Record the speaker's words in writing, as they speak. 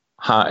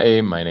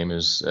Hi, my name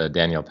is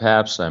Daniel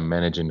Papst. I'm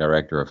Managing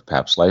Director of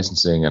Papst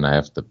Licensing, and I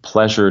have the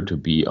pleasure to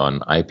be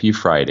on IP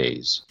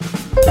Fridays.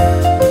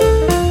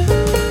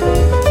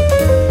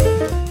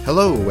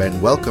 Hello, and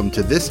welcome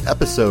to this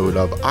episode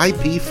of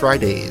IP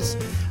Fridays.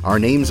 Our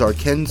names are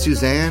Ken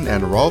Suzanne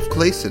and Rolf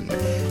Clayson,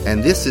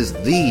 and this is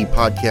the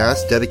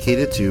podcast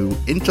dedicated to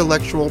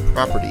intellectual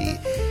property.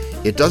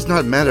 It does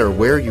not matter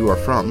where you are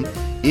from,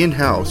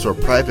 in-house or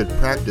private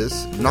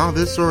practice,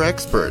 novice or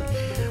expert.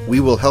 We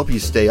will help you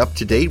stay up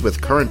to date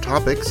with current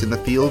topics in the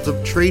fields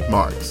of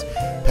trademarks,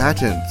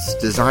 patents,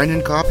 design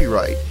and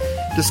copyright,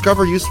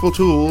 discover useful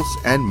tools,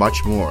 and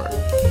much more.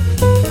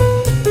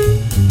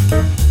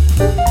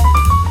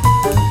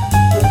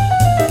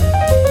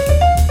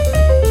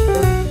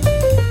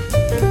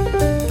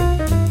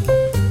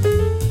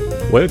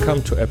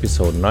 Welcome to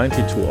episode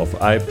 92 of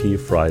IP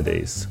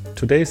Fridays.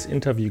 Today's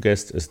interview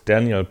guest is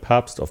Daniel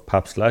Papst of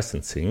Papst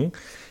Licensing,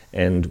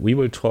 and we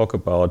will talk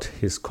about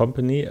his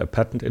company, a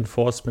patent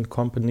enforcement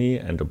company,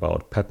 and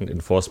about patent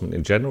enforcement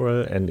in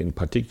general, and in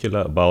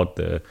particular about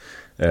the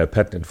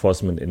patent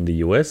enforcement in the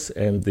US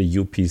and the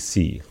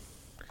UPC.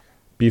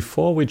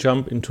 Before we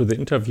jump into the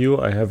interview,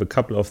 I have a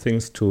couple of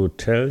things to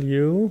tell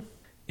you.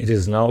 It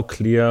is now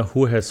clear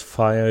who has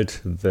filed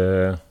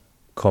the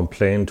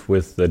complaint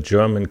with the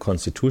German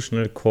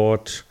Constitutional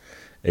Court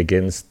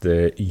against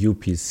the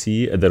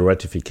UPC, the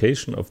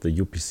ratification of the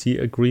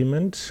UPC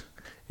agreement.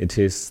 It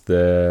is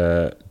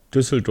the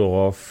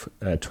Düsseldorf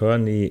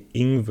attorney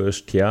Ingve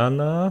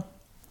Stjana.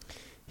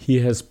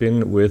 He has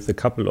been with a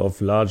couple of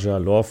larger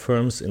law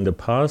firms in the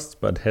past,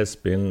 but has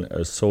been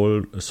a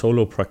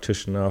solo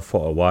practitioner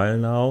for a while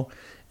now,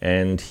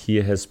 and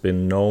he has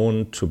been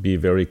known to be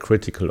very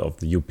critical of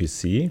the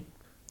UPC.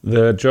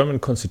 The German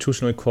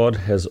Constitutional Court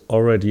has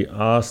already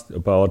asked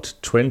about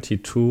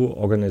 22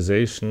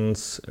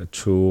 organizations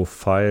to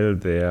file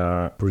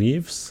their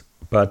briefs,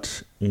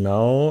 but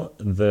now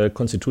the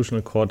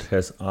Constitutional Court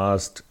has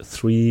asked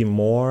 3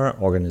 more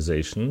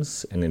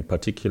organizations, and in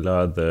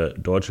particular the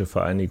Deutsche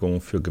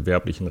Vereinigung für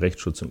gewerblichen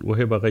Rechtsschutz und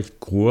Urheberrecht,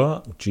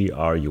 GRUR,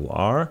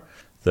 GRUR,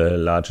 the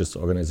largest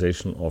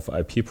organization of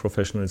IP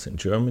professionals in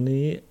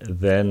Germany,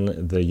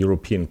 then the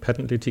European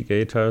Patent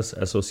Litigators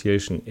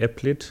Association,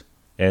 EPLIT,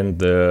 and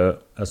the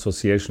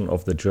Association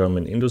of the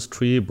German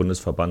Industry,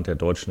 Bundesverband der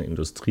deutschen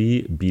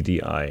Industrie,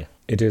 BDI.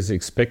 It is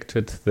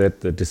expected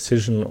that the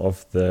decision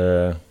of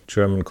the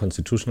German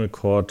Constitutional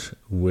Court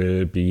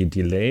will be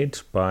delayed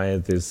by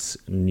this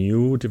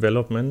new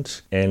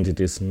development, and it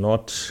is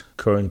not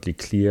currently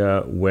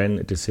clear when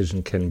a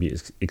decision can be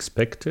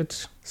expected.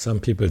 Some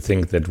people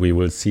think that we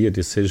will see a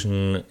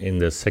decision in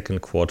the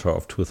second quarter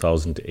of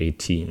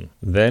 2018.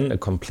 Then a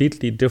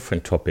completely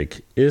different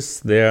topic.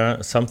 Is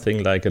there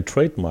something like a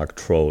trademark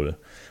troll?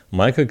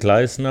 Michael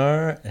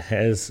Gleisner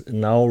has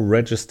now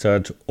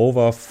registered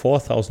over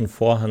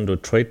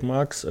 4,400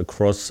 trademarks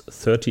across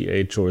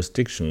 38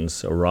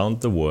 jurisdictions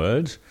around the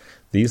world.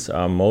 These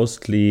are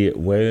mostly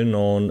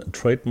well-known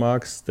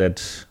trademarks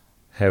that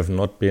have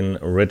not been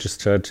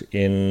registered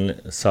in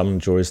some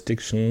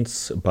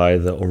jurisdictions by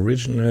the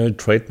original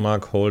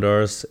trademark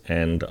holders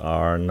and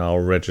are now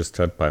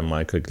registered by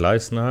Michael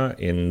Gleisner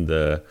in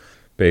the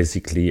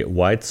basically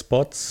white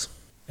spots.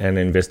 An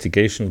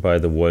investigation by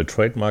the World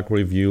Trademark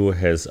Review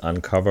has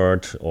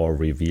uncovered or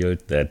revealed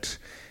that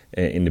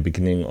in the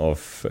beginning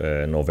of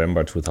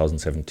November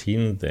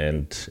 2017,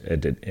 that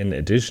an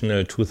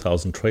additional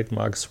 2,000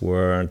 trademarks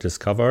were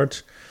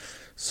discovered.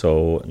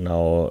 So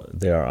now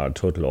there are a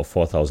total of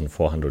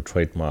 4,400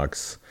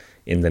 trademarks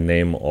in the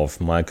name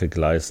of Michael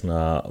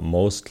Gleisner,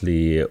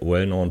 mostly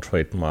well-known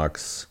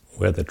trademarks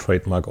where the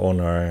trademark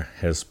owner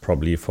has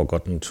probably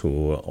forgotten to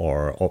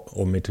or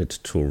omitted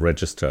to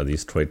register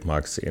these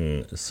trademarks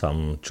in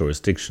some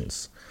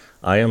jurisdictions.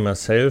 I am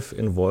myself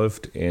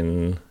involved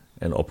in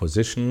an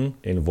opposition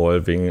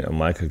involving a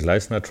Michael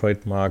Gleisner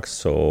trademark,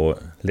 so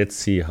let's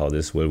see how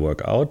this will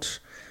work out.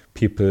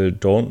 People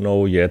don't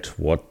know yet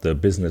what the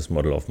business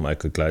model of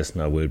Michael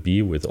Gleisner will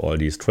be with all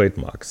these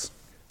trademarks.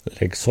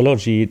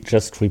 Lexology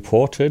just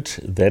reported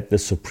that the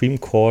Supreme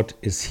Court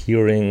is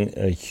hearing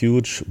a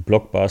huge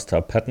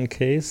blockbuster patent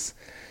case.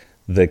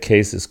 The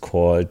case is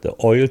called the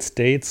Oil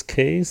States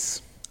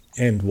case.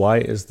 And why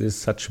is this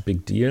such a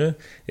big deal?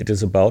 It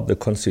is about the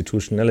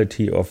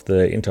constitutionality of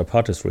the inter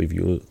partes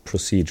review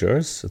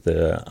procedures,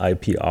 the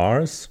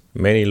IPRs.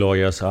 Many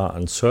lawyers are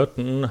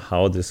uncertain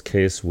how this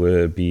case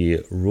will be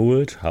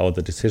ruled, how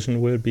the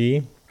decision will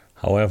be.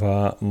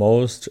 However,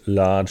 most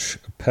large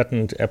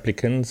patent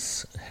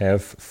applicants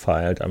have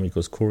filed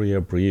amicus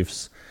curiae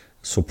briefs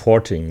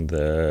supporting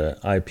the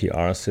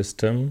IPR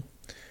system.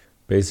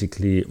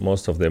 Basically,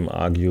 most of them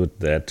argued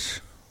that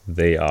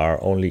they are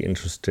only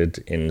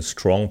interested in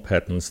strong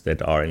patents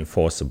that are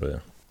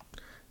enforceable.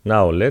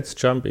 Now, let's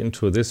jump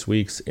into this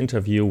week's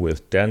interview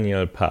with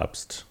Daniel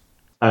Papst.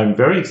 I'm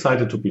very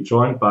excited to be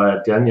joined by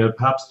Daniel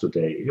Papst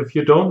today. If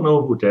you don't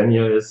know who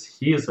Daniel is,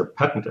 he is a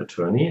patent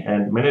attorney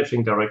and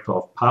managing director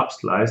of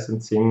Papst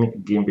Licensing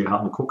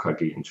GmbH & Co.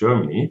 KG in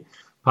Germany.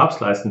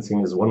 Papst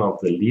Licensing is one of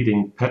the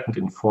leading patent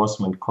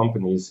enforcement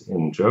companies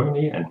in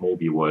Germany and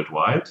maybe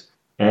worldwide.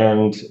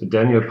 And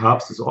Daniel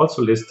Papst is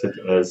also listed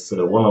as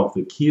one of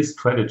the key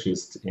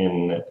strategists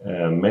in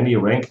many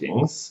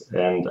rankings.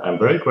 And I'm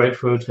very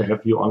grateful to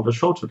have you on the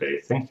show today.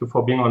 Thank you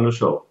for being on the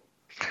show.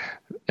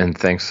 And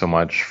thanks so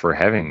much for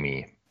having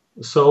me.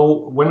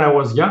 So when I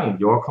was young,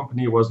 your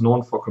company was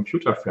known for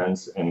computer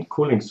fans and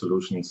cooling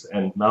solutions,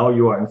 and now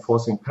you are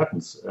enforcing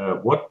patents.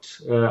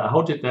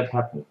 How did that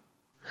happen?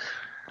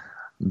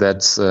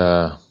 That's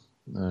a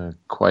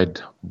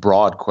quite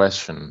broad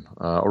question.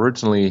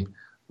 Originally,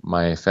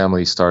 my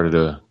family started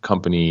a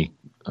company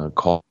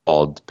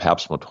called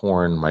Papst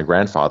Motoren, my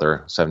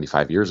grandfather,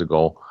 75 years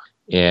ago,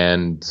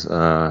 and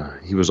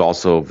he was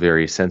also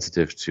very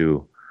sensitive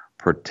to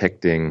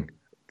protecting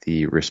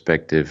the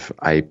respective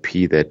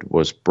IP that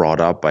was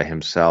brought up by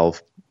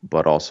himself,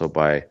 but also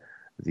by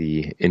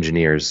the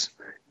engineers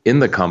in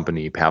the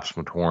company, Papst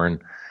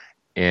Motoren.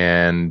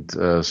 And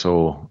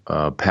so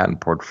patent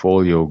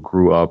portfolio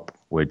grew up,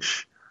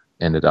 which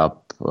ended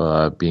up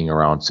being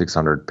around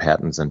 600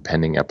 patents and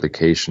pending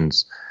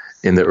applications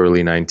in the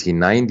early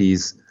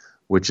 1990s,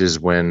 which is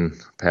when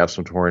Papst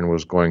Motoren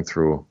was going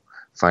through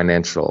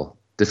financial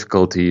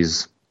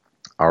difficulties.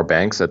 Our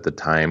banks at the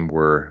time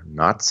were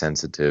not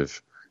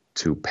sensitive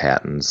to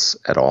patents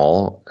at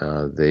all.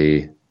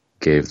 They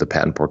gave the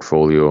patent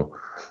portfolio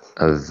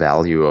a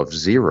value of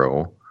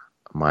 0.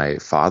 My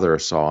father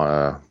saw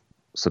a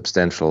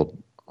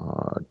substantial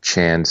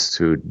chance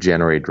to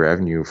generate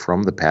revenue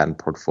from the patent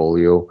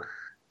portfolio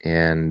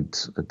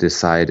and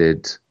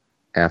decided,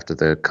 after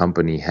the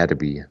company had to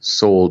be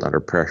sold under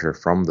pressure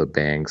from the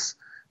banks,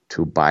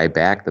 to buy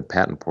back the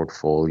patent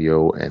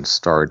portfolio and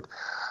start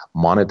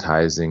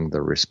monetizing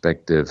the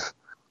respective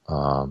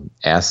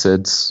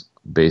assets,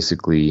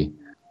 basically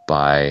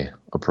by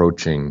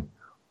approaching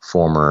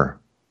former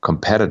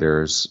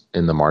competitors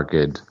in the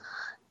market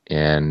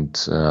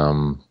and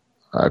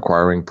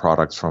acquiring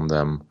products from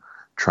them,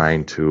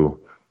 trying to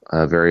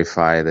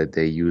verify that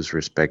they use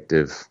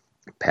respective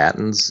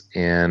patents,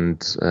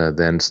 and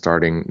then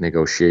starting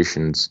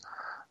negotiations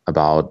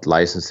about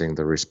licensing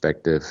the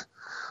respective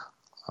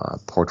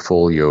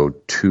portfolio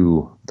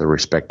to the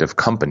respective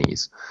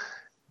companies.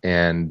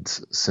 And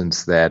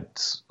since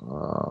that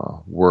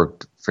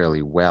worked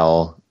fairly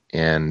well,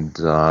 and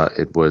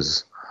it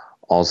was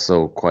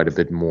also quite a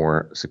bit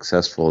more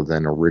successful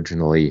than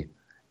originally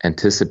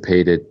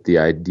anticipated, the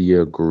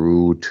idea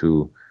grew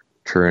to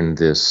turn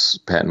this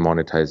patent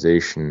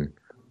monetization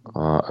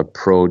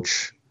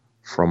approach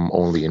from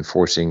only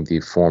enforcing the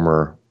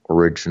former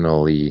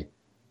originally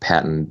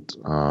patent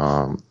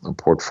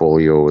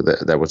portfolio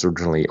that was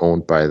originally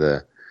owned by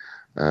the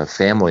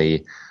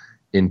family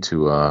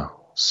into a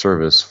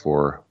service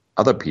for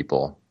other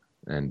people.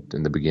 And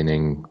in the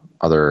beginning,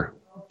 other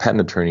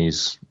patent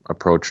attorneys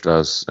approached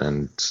us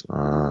and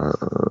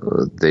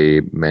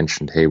they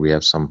mentioned, hey, we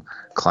have some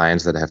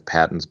clients that have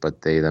patents,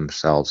 but they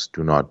themselves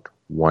do not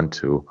want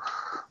to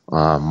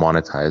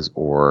monetize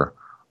or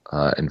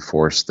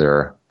enforce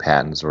their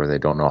patents, or they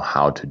don't know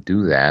how to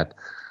do that.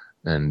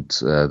 And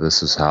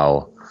this is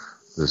how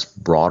this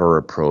broader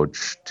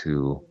approach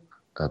to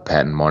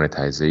patent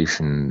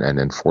monetization and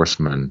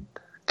enforcement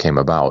came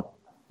about.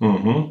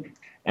 Mm-hmm.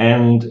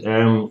 And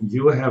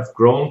you have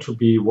grown to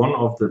be one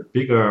of the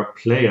bigger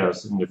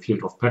players in the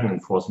field of patent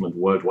enforcement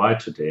worldwide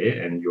today,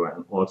 and you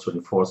are also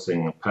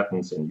enforcing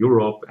patents in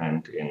Europe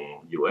and in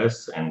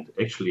US and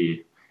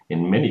actually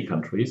in many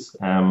countries.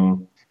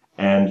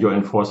 And you're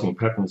enforcing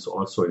patents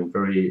also in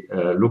very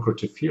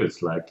lucrative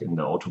fields, like in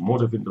the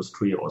automotive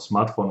industry or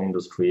smartphone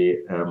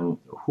industry.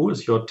 Who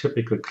is your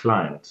typical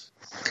client?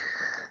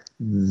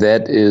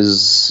 That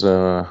is,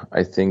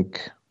 I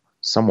think,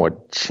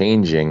 somewhat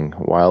changing.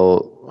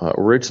 While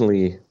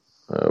originally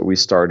we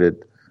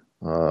started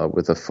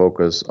with a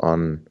focus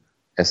on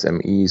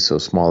SMEs, so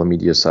small and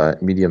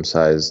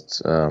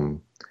medium-sized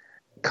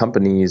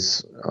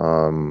companies,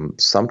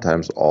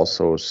 sometimes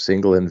also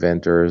single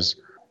inventors,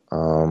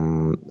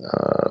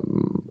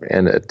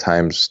 and at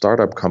times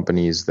startup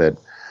companies that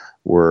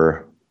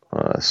were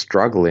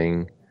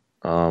struggling.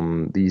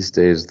 These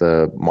days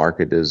the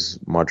market is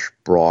much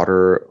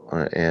broader,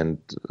 and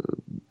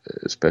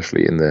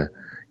especially in the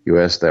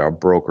US, there are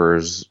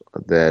brokers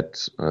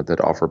that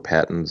offer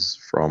patents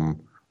from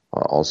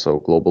also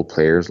global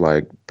players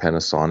like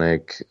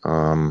Panasonic,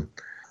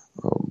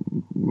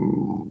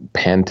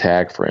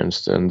 Pantag, for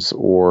instance,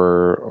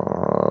 or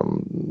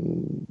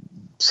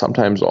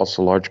sometimes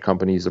also large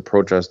companies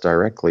approach us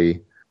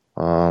directly,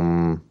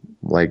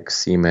 like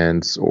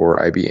Siemens or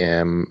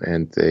IBM,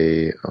 and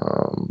they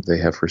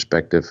have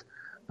respective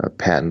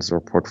patents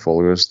or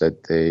portfolios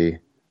that they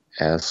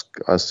ask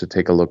us to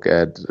take a look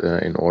at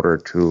in order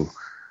to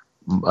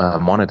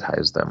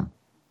monetize them.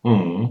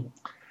 Mm-hmm.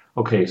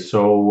 Okay,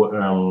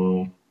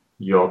 so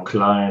your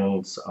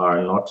clients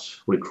are not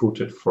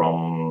recruited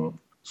from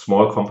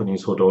small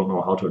companies who don't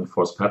know how to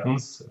enforce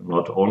patents,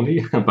 not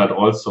only, but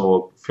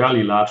also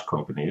fairly large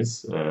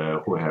companies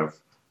who have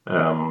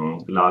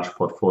large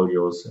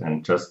portfolios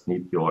and just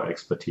need your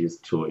expertise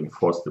to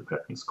enforce the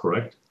patents,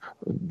 correct?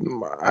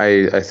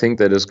 I think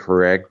that is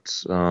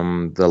correct.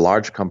 The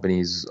large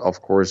companies,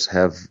 of course,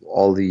 have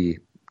all the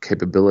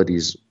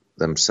capabilities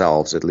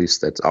themselves. At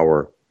least that's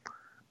our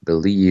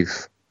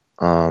belief.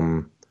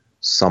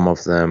 Some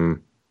of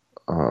them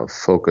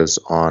focus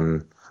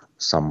on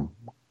some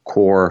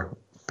core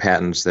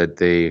patents that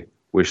they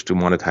wish to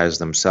monetize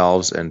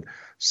themselves, and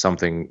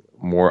something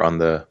more on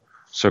the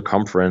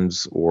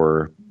circumference,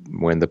 or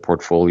when the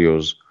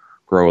portfolios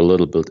grow a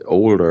little bit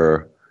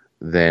older,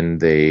 then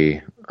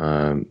they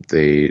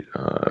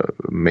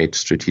made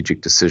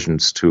strategic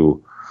decisions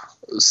to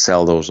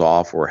sell those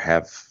off or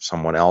have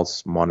someone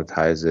else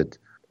monetize it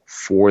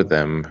for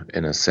them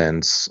in a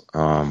sense.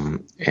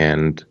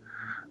 And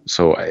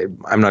so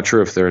I'm not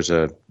sure if there's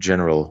a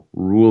general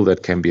rule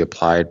that can be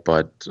applied,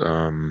 but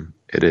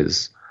it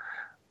is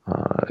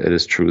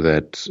true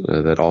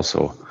that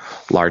also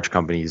large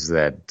companies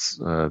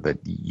that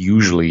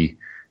usually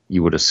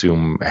you would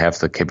assume have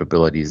the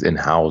capabilities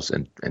in-house,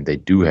 and they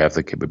do have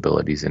the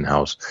capabilities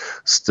in-house,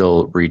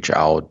 still reach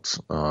out.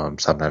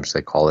 Sometimes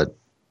they call it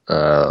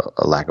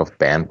a lack of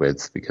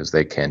bandwidth because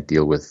they can't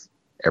deal with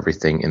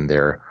everything in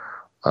their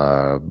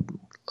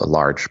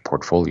large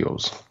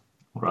portfolios.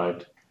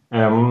 Right.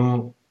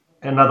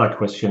 Another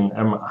question.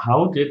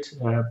 How did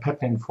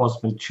patent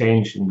enforcement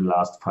change in the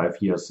last 5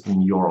 years,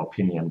 in your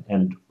opinion,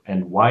 and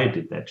why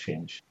did that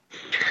change?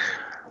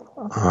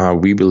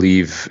 We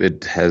believe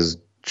it has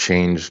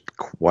changed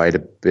quite a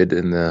bit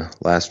in the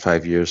last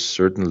 5 years,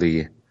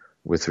 certainly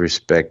with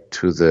respect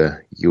to the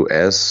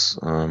US.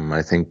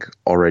 I think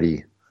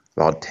already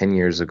about 10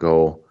 years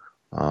ago,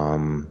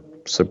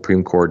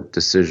 Supreme Court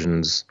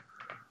decisions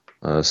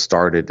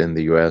started in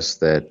the US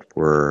that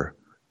were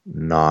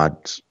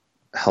not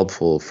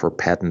helpful for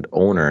patent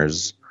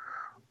owners,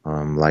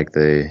 like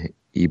the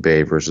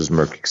eBay versus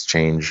Merck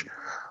exchange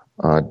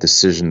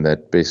decision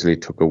that basically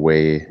took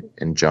away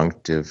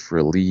injunctive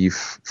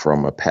relief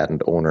from a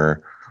patent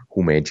owner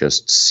who may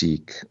just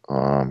seek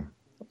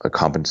a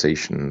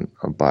compensation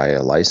by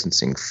a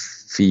licensing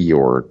fee,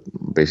 or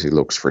basically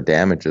looks for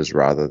damages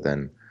rather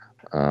than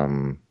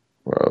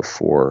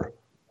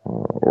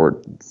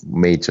or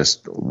may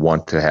just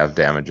want to have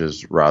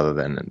damages rather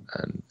than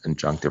an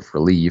injunctive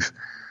relief,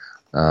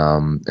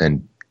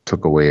 and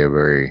took away a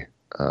very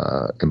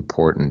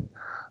important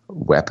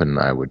weapon,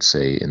 I would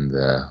say, in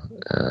the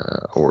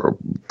or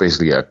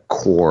basically a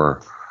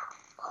core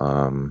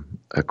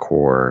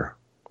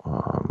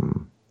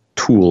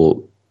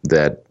tool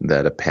that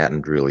a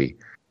patent really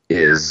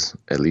is.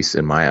 At least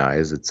in my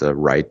eyes, it's a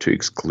right to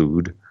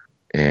exclude,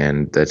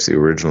 and that's the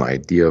original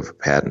idea of a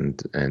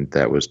patent, and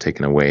that was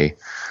taken away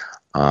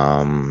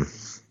about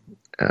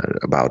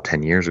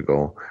 10 years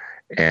ago.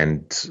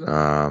 And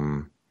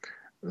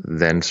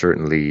then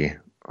certainly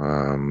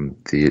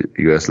the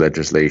U.S.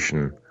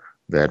 legislation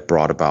that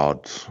brought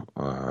about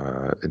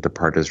inter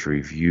partes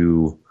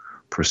review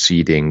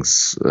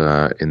proceedings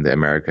in the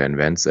America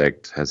Invents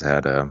Act has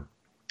had a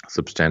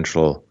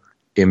substantial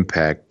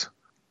impact,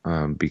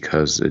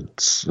 because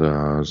it's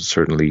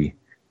certainly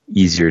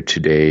easier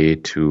today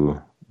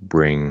to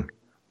bring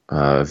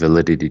a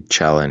validity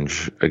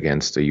challenge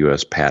against a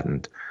U.S.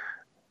 patent,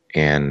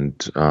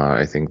 and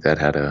I think that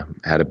had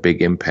a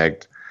big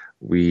impact.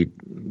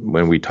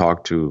 When we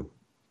talk to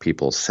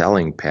people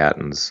selling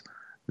patents,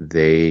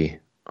 they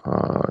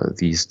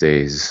these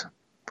days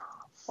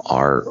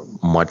are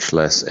much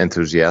less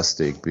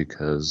enthusiastic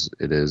because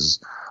it is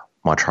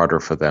much harder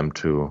for them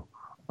to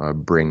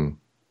bring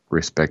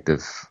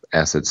respective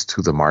assets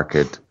to the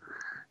market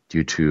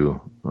due to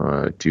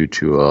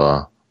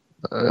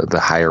the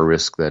higher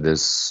risk that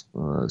is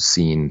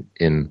seen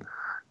in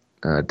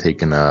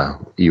taking a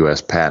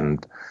U.S.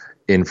 patent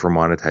in for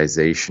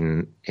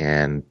monetization,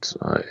 and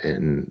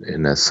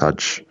in as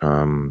such,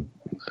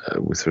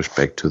 with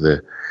respect to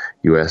the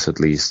U.S. at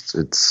least,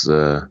 it's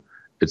a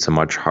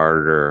much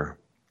harder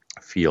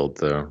field.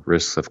 The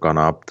risks have gone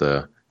up,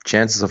 the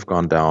chances have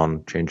gone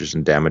down. Changes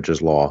in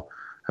damages law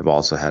have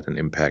also had an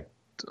impact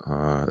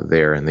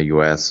there in the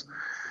U.S.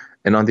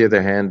 And on the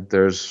other hand,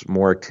 there's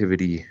more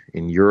activity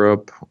in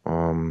Europe,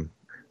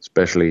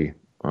 especially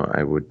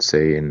I would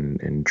say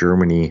in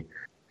Germany,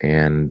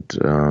 and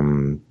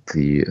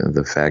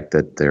the fact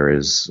that there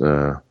is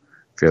a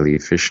fairly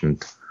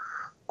efficient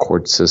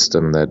court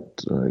system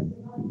that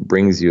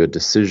brings you a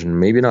decision,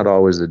 maybe not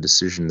always a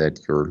decision that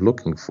you're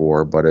looking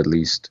for, but at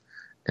least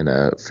in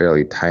a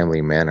fairly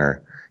timely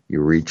manner.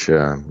 You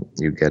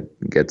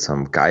get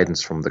some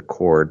guidance from the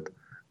court,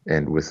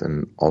 and with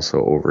an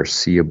also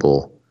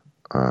overseeable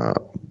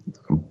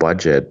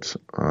budget,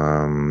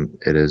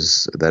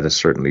 that is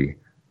certainly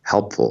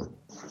helpful.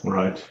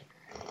 Right.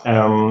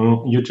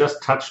 You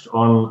just touched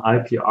on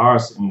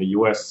IPRs in the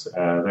US.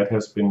 That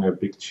has been a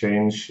big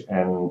change,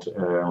 and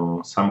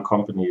some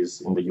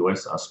companies in the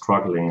US are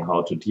struggling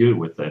how to deal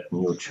with that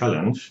new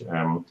challenge.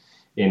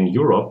 In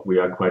Europe, we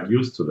are quite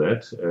used to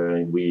that.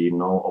 We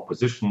know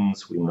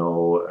oppositions, we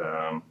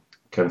know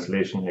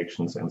cancellation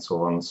actions, and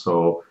so on.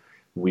 So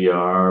we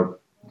are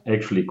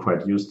actually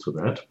quite used to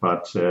that.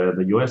 But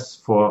the US,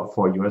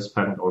 for US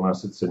patent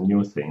owners, it's a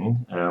new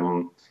thing.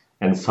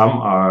 And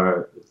some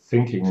are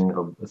thinking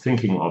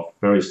of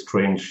very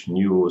strange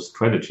new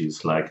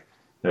strategies, like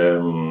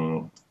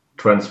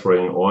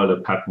transferring all the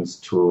patents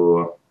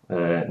to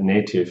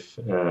Native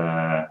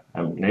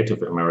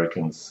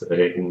Americans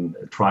in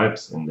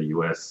tribes in the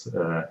US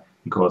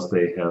because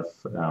they have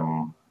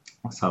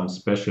some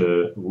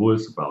special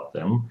rules about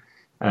them.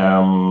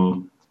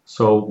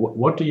 So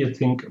what do you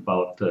think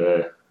about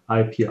the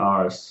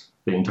IPRs,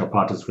 the inter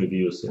partes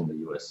reviews in the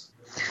US?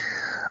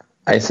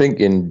 I think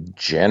in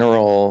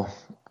general,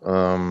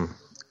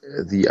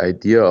 the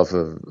idea of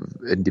an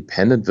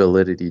independent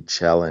validity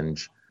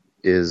challenge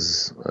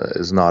is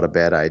not a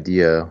bad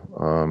idea.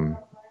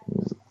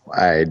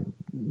 I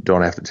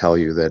don't have to tell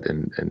you that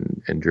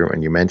in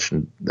Germany, you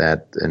mentioned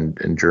that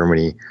in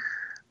Germany,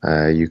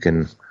 you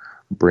can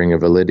bring a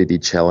validity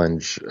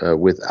challenge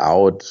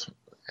without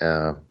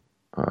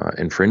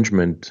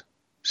infringement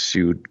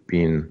suit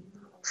being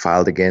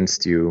filed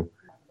against you,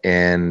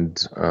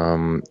 and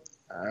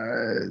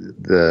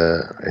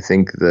I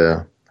think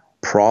the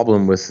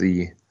problem with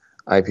the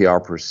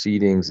IPR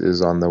proceedings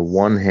is, on the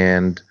one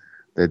hand,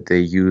 that they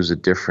use a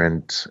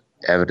different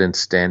evidence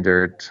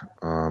standard.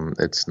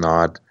 It's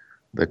not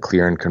the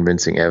clear and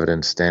convincing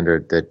evidence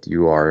standard that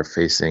you are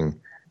facing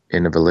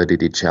in a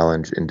validity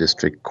challenge in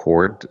district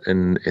court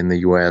in the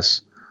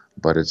US,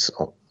 but it's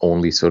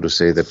only, so to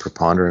say, the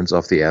preponderance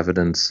of the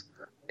evidence.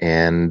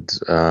 And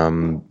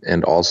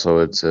also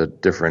it's a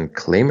different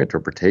claim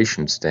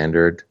interpretation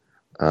standard,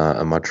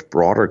 a much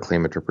broader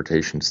claim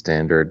interpretation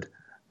standard,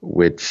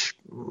 which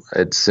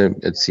it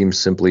seems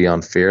simply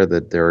unfair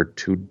that there are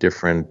two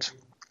different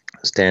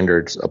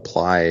standards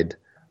applied,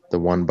 the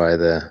one by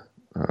the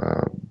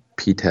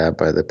PTAB,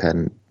 by the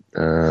Patent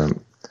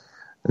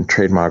and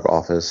Trademark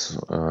Office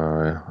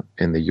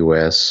in the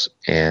US,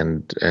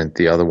 and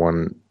the other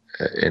one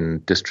in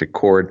district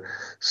court.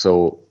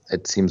 So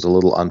it seems a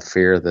little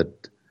unfair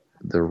that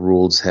the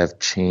rules have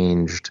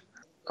changed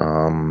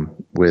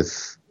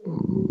with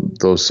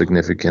those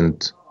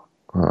significant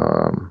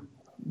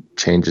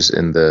changes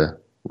in the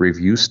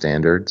review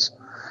standards.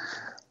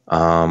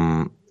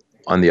 On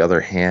the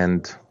other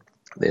hand,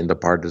 the inter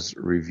partes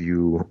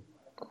review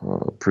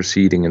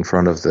proceeding in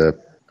front of the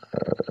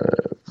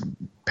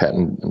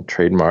Patent and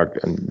Trademark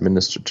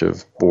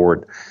Administrative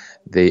Board,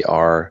 they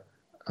are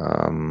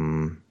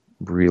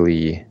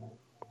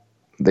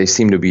they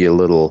seem to be a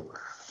little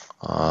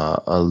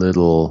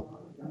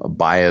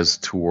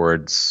biased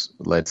towards,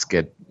 let's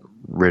get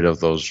rid of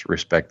those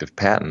respective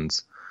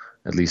patents.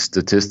 At least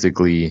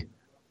statistically,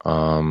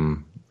 I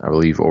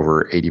believe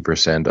over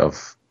 80%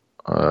 of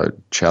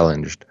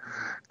challenged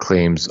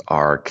claims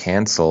are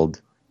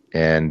canceled.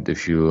 And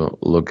if you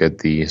look at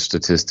the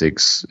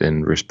statistics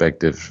in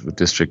respective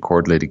district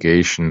court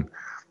litigation,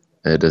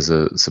 it is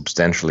a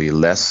substantially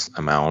less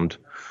amount.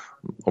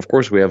 Of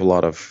course, we have a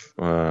lot of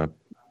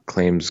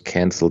claims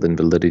canceled in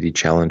validity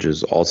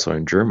challenges also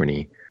in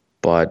Germany,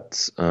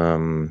 but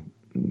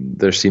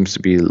there seems to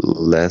be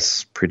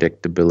less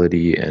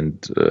predictability,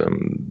 and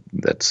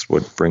that's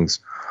what brings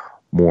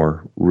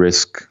more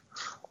risk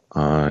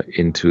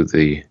into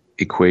the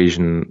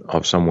equation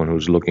of someone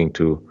who's looking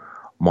to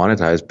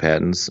monetize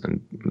patents. And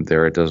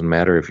there, it doesn't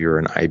matter if you're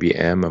an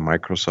IBM, a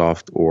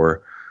Microsoft,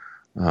 or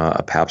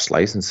a Papst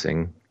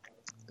licensing.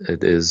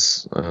 It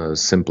is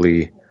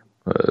simply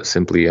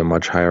a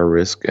much higher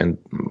risk, and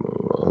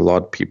a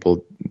lot of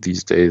people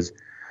these days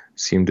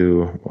seem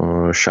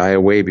to shy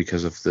away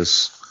because of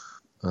this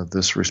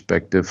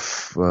respective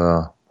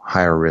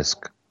higher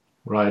risk.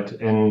 Right,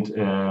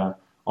 and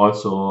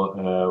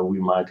also we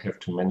might have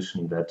to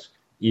mention that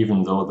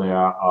even though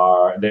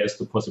there is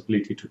the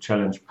possibility to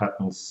challenge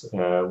patents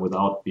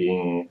without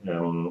being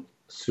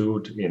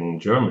sued in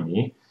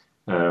Germany,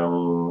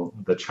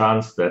 the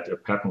chance that a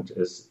patent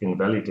is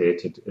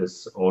invalidated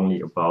is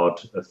only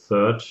about a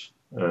third,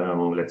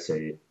 let's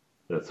say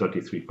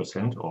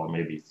 33%, or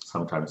maybe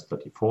sometimes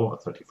 34 or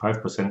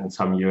 35% in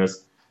some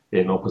years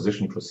in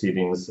opposition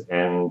proceedings,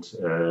 and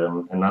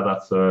another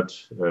third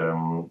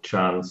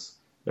chance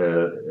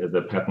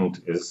the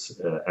patent is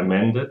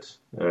amended,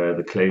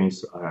 the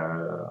claims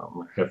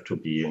have to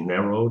be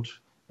narrowed,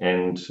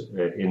 and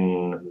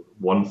in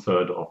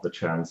 1/3 of the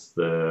chance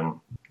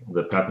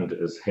the patent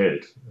is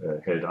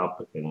held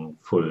up in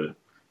full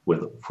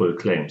with full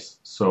claims.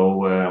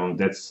 So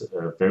that's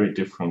very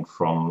different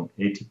from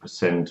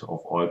 80% of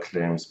all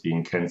claims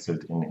being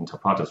cancelled in inter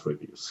partes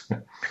reviews.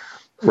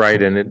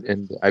 Right, and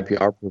in the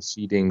IPR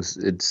proceedings,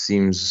 it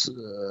seems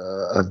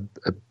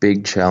a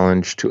big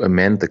challenge to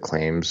amend the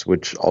claims,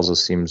 which also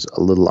seems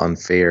a little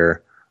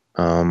unfair.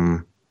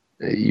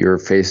 You're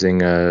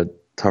facing a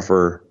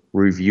tougher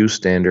review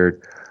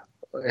standard,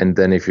 and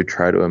then if you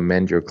try to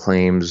amend your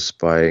claims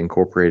by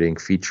incorporating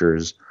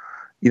features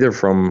either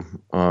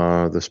from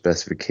the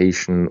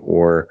specification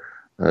or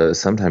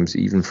sometimes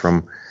even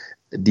from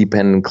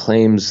dependent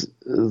claims,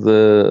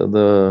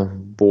 the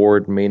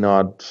board may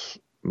not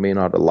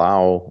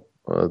allow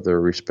the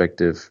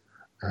respective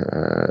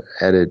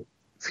added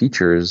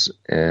features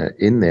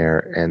in there,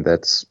 and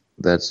that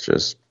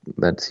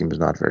seems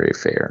not very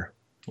fair.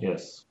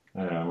 Yes.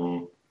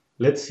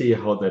 Let's see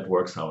how that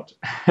works out.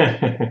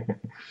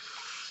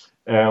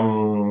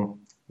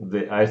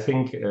 I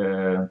think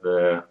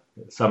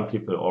some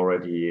people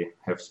already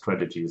have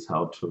strategies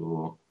how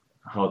to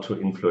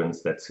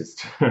influence that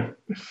system.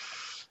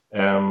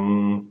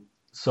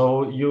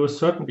 So you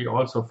certainly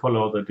also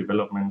follow the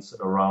developments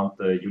around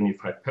the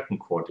Unified Patent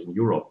Court in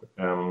Europe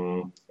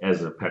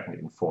as a patent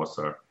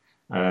enforcer.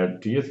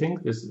 Do you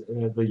think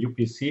the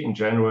UPC in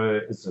general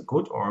is a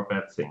good or a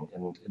bad thing,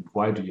 and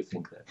why do you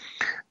think that?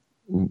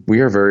 We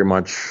are very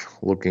much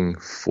looking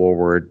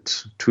forward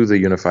to the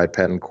Unified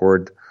Patent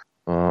Court.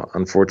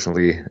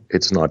 Unfortunately,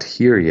 it's not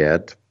here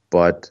yet,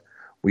 but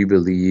we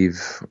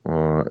believe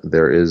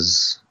there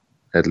is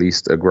at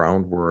least a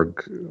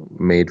groundwork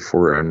made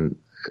for an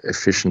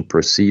efficient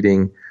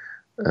proceeding,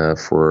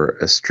 for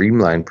a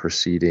streamlined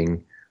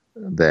proceeding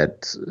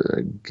that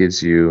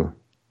gives you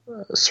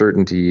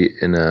certainty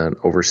in an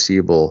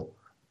overseeable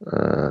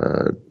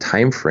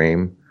time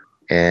frame,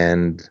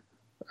 and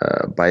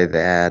by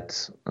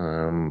that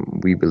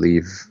we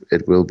believe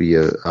it will be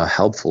a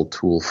helpful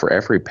tool for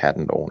every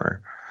patent owner,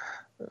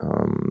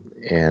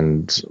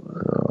 and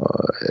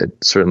it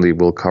certainly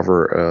will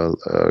cover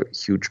a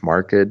huge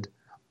market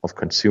of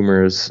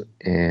consumers,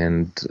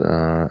 and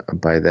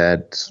by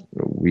that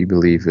we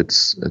believe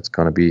it's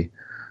going to be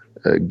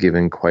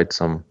giving quite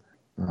some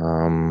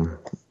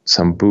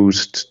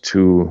boost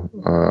to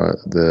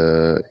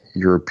the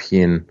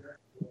European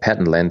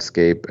patent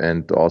landscape,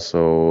 and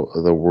also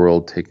the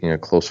world taking a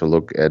closer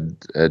look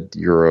at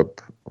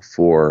Europe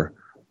for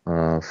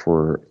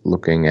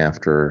looking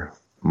after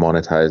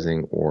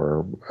monetizing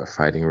or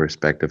fighting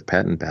respective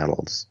patent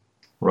battles.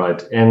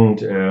 Right.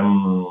 And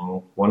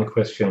one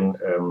question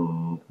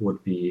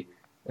would be,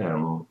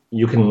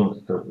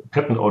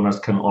 patent owners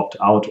can opt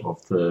out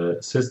of the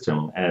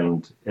system.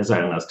 And as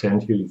I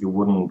understand you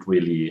wouldn't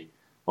really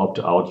opt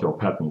out your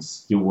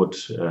patents. You would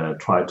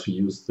try to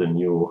use the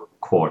new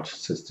court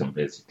system,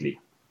 basically.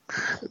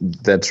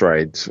 That's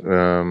right.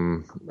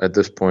 At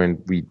this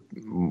point, we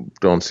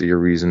don't see a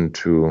reason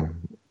to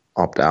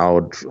opt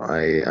out.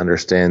 I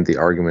understand the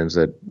arguments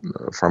that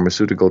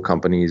pharmaceutical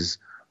companies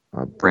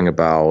bring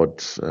about,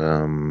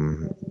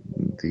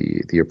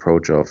 the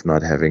approach of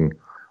not having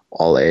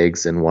all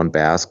eggs in one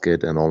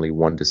basket and only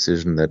one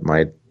decision that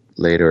might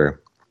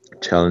later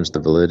challenge the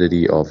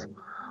validity of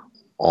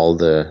all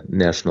the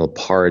national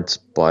parts.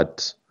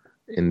 But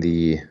in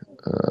the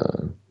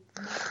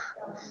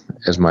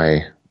as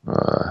my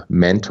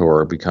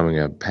mentor becoming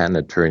a patent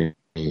attorney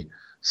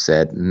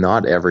said,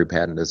 not every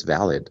patent is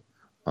valid.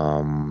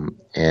 And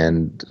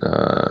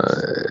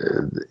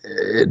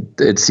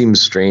it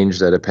seems strange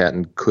that a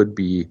patent could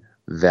be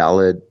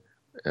valid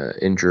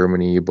in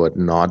Germany but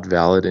not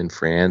valid in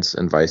France,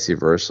 and vice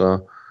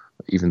versa,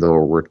 even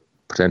though we're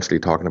potentially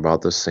talking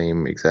about the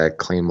same exact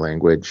claim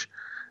language,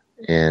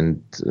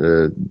 and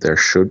there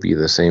should be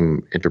the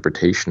same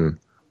interpretation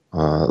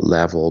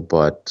level.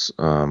 But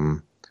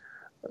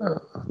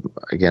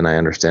again, I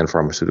understand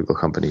pharmaceutical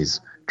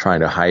companies trying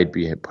to hide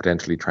behind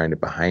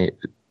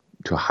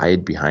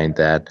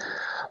that,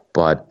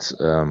 but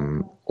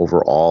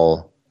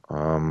overall,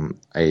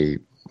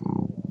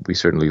 we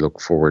certainly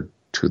look forward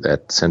to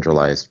that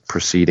centralized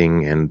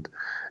proceeding and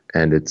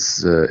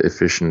its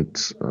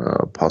efficient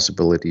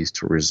possibilities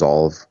to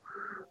resolve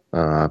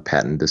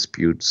patent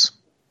disputes.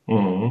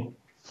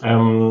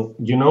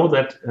 Mm-hmm. You know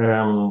that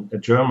a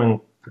German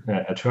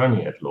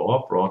attorney at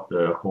law brought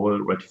the whole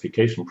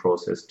ratification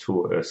process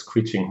to a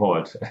screeching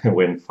halt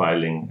when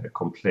filing a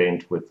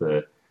complaint with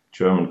the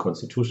German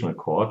Constitutional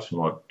Court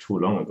not too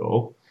long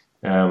ago.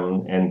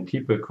 And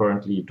people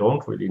currently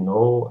don't really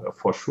know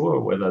for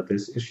sure whether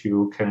this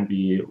issue can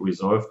be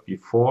resolved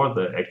before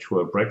the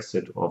actual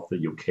Brexit of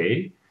the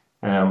UK.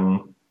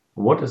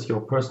 What is your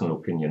personal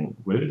opinion?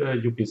 Will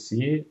the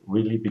UPC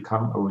really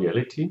become a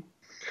reality?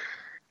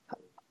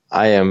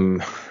 I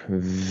am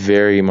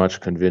very much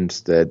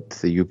convinced that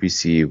the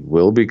UPC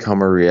will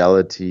become a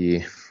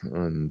reality.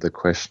 The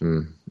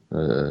question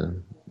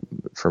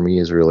for me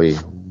is really,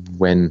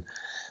 when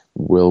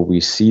will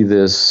we see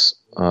this?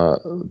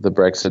 The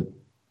Brexit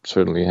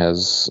certainly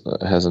has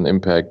an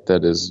impact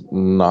that is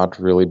not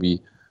really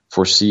be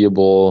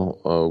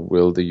foreseeable.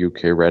 Will the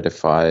UK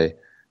ratify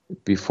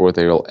before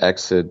they will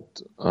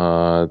exit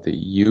the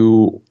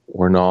EU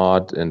or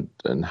not? And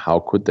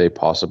how could they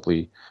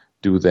possibly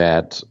do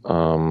that?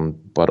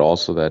 But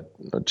also that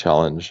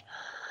challenge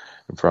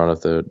in front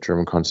of the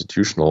German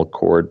Constitutional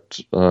Court.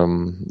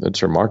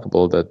 It's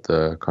remarkable that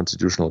the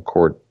Constitutional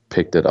Court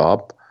picked it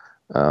up.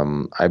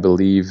 I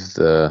believe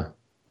the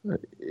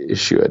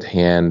issue at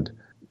hand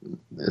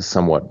is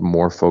somewhat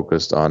more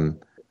focused on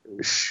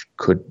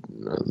could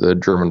the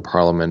German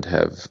parliament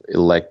have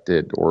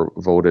elected or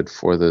voted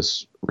for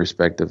this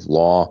respective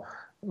law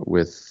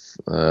with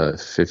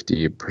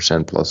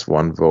 50% plus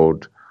one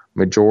vote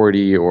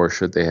majority, or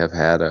should they have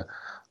had a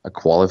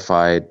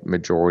qualified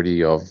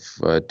majority of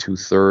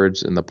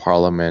 2/3 in the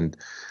parliament?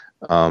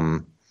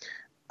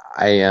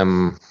 I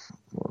am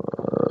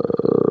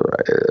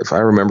if I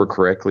remember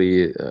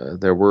correctly,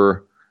 there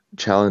were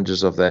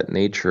challenges of that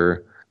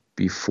nature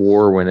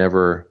before,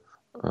 whenever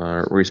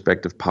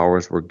respective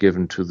powers were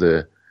given to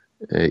the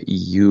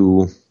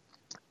EU,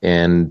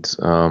 and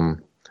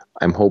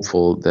I'm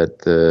hopeful that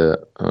the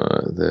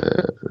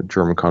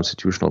German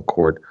Constitutional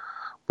Court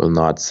will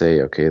not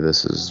say, okay,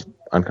 this is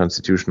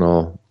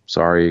unconstitutional,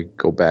 sorry,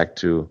 go back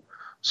to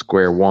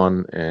square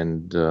one,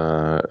 and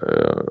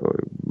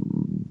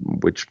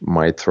which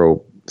might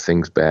throw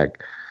things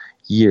back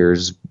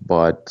years,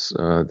 but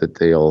that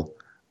they'll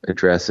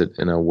address it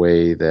in a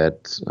way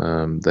that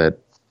that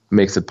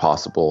makes it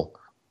possible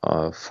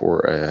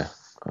for a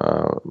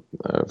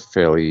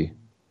fairly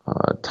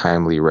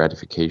timely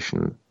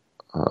ratification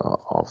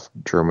of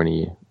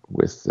Germany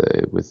with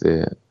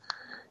the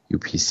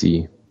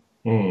UPC.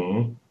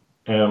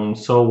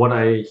 So what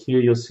I hear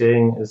you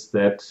saying is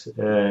that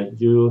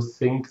you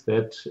think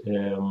that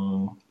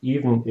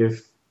even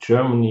if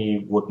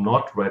Germany would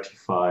not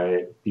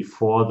ratify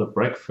before the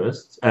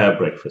Brexit,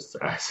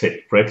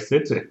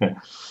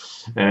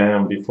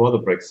 before the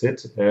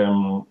Brexit,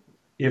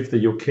 if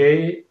the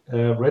UK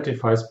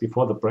ratifies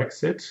before the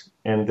Brexit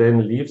and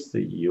then leaves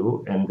the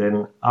EU, and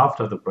then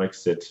after the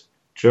Brexit,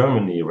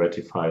 Germany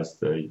ratifies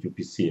the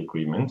UPC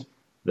agreement,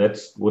 that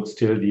would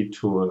still lead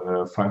to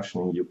a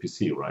functioning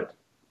UPC, right?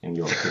 In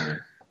your opinion?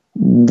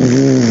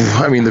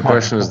 I mean, the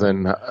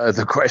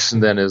question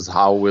then is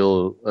how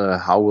will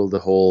the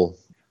whole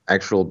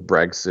actual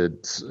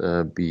Brexit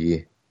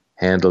be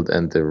handled,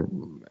 and the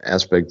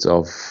aspects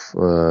of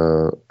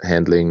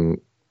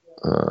handling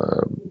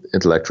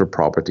intellectual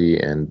property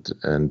and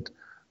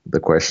the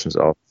questions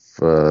of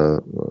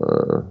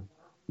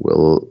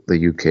will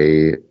the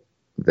UK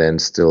then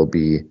still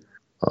be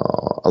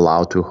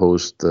allowed to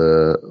host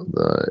the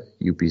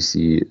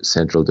UPC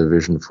Central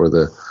Division for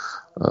the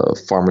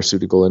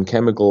pharmaceutical and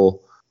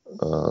chemical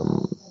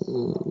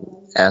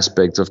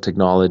aspects of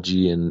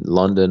technology in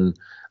London.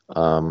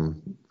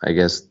 I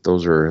guess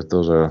those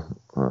are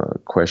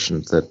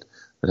questions that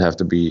have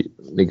to be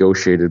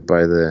negotiated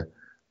by the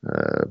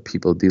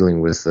people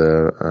dealing with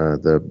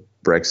the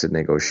Brexit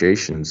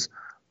negotiations.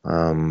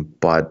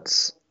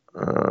 But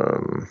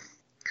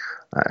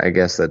I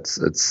guess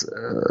it's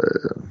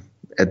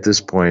at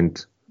this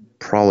point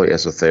probably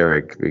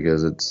esoteric,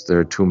 because there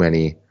are too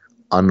many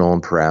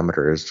unknown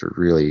parameters to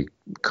really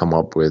come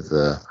up with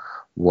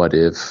what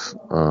if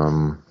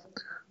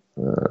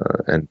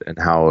and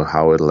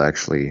how it'll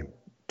actually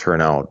turn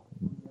out.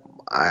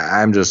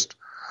 I'm just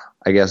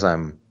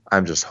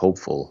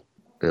hopeful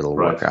it'll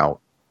work out.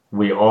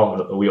 We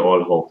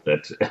all hope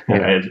that,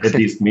 at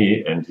least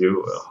me and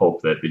you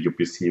hope that the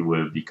UPC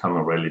will become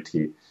a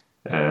reality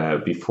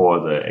before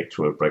the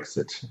actual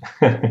Brexit.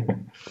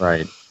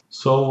 Right.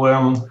 So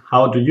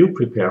how do you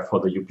prepare for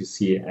the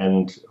UPC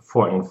and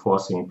for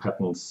enforcing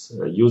patents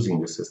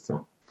using the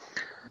system?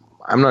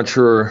 I'm not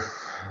sure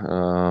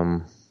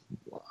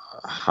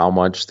how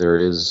much there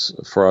is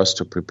for us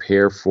to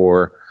prepare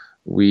for.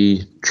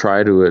 We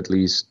try to at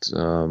least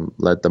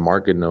let the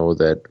market know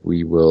that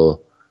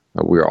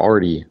we're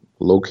already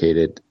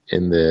located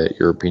in the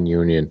European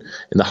Union,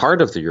 in the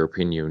heart of the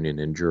European Union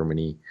in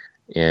Germany,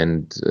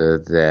 and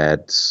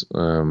that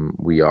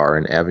we are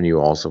an avenue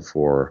also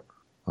for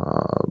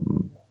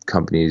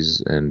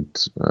companies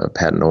and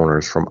patent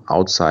owners from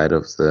outside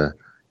of the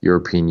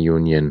European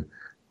Union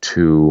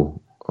to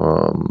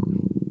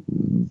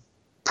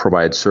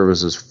provide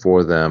services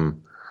for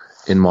them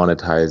in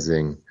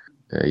monetizing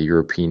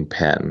European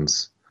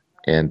patents,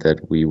 and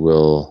that we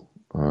will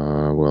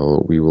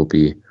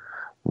be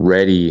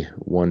ready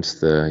once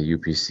the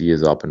UPC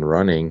is up and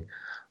running.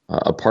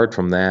 Apart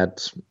from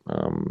that,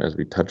 as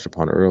we touched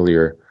upon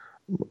earlier,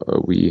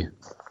 we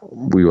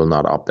will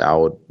not opt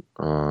out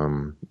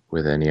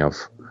with any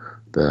of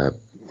the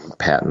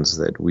patents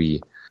that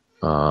we,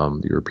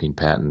 the European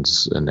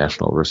patents and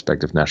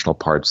respective national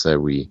parts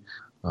that we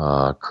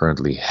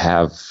currently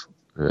have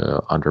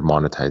under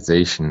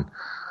monetization.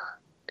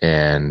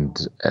 And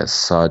as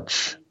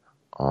such,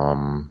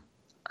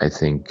 I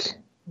think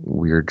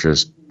we're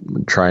just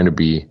trying to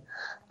be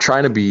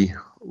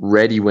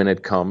ready when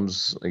it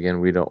comes. Again,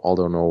 we don't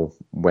know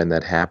when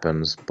that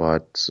happens,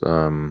 but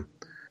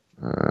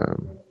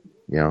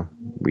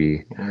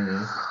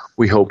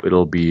we hope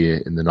it'll be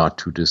in the not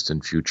too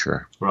distant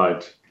future.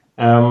 Right.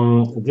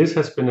 This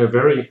has been a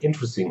very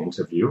interesting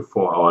interview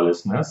for our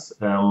listeners,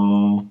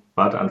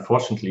 but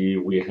unfortunately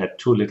we had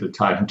too little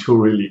time to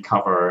really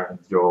cover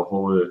your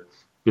whole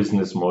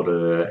business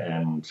model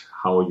and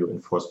how you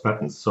enforce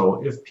patents.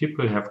 So if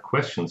people have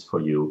questions for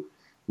you,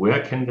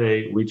 where can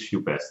they reach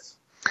you best?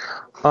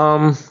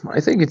 I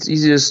think it's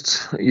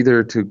easiest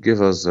either to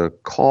give us a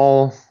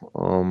call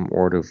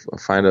or to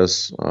find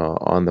us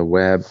on the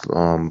web,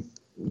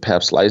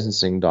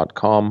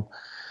 papstlicensing.com,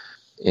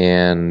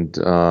 and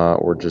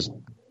or just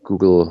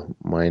Google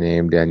my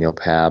name, Daniel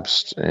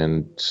Papst,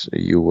 and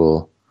you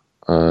will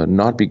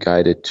not be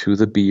guided to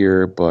the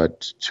beer,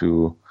 but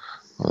to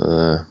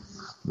the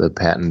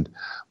patent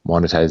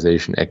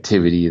monetization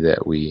activity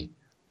that we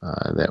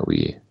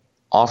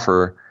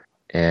offer.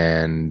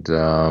 And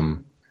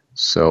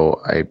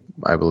so I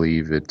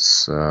believe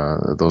it's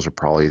those are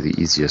probably the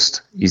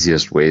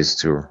easiest ways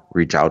to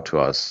reach out to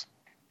us.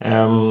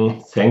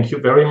 Thank you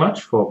very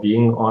much for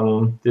being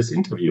on this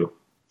interview.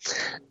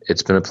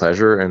 It's been a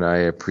pleasure, and I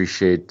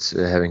appreciate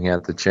having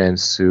had the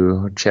chance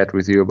to chat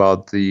with you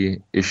about the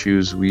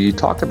issues we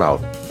talked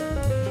about.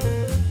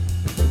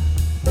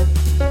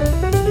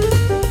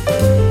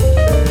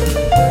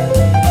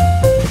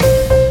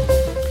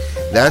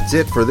 That's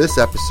it for this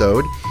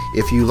episode.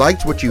 If you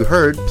liked what you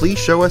heard, please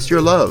show us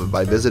your love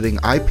by visiting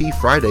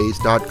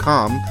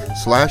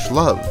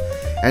ipfridays.com/love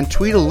and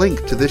tweet a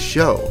link to this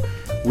show.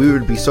 We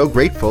would be so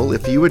grateful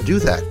if you would do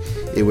that.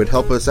 It would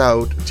help us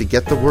out to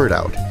get the word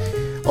out.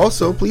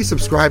 Also, please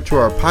subscribe to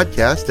our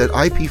podcast at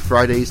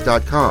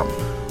ipfridays.com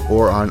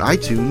or on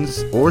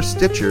iTunes or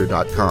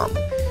Stitcher.com.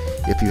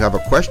 If you have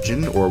a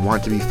question or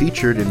want to be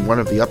featured in one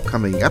of the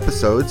upcoming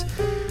episodes,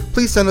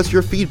 please send us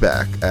your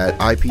feedback at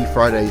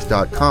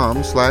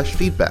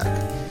ipfridays.com/feedback.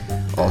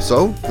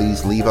 Also,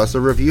 please leave us a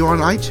review on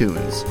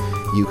iTunes.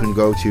 You can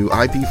go to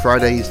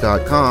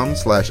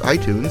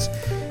ipfridays.com/iTunes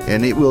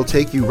and it will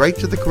take you right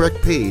to the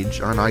correct page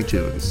on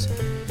iTunes.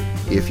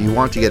 If you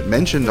want to get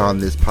mentioned on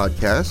this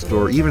podcast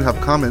or even have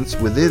comments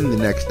within the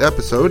next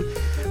episode,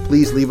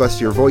 please leave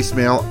us your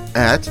voicemail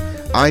at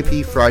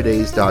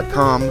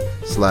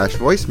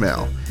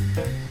ipfridays.com/voicemail.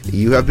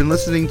 You have been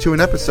listening to an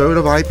episode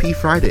of IP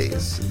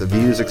Fridays. The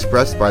views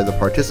expressed by the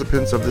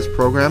participants of this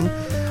program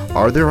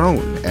are their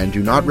own and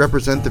do not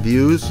represent the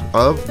views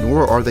of,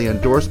 nor are they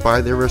endorsed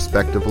by their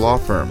respective law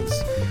firms.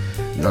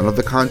 None of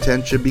the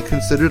content should be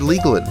considered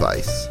legal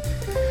advice.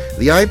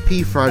 The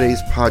IP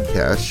Fridays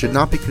podcast should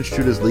not be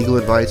construed as legal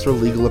advice or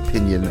legal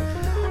opinion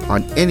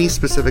on any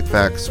specific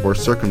facts or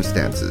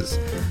circumstances.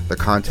 The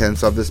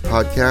contents of this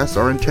podcast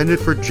are intended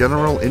for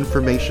general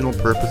informational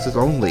purposes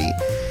only,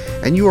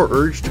 and you are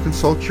urged to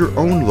consult your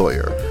own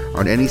lawyer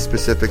on any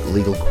specific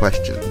legal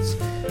questions.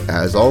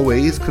 As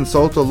always,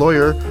 consult a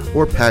lawyer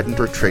or patent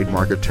or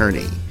trademark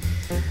attorney.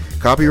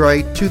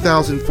 Copyright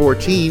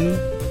 2014,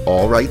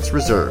 all rights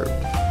reserved.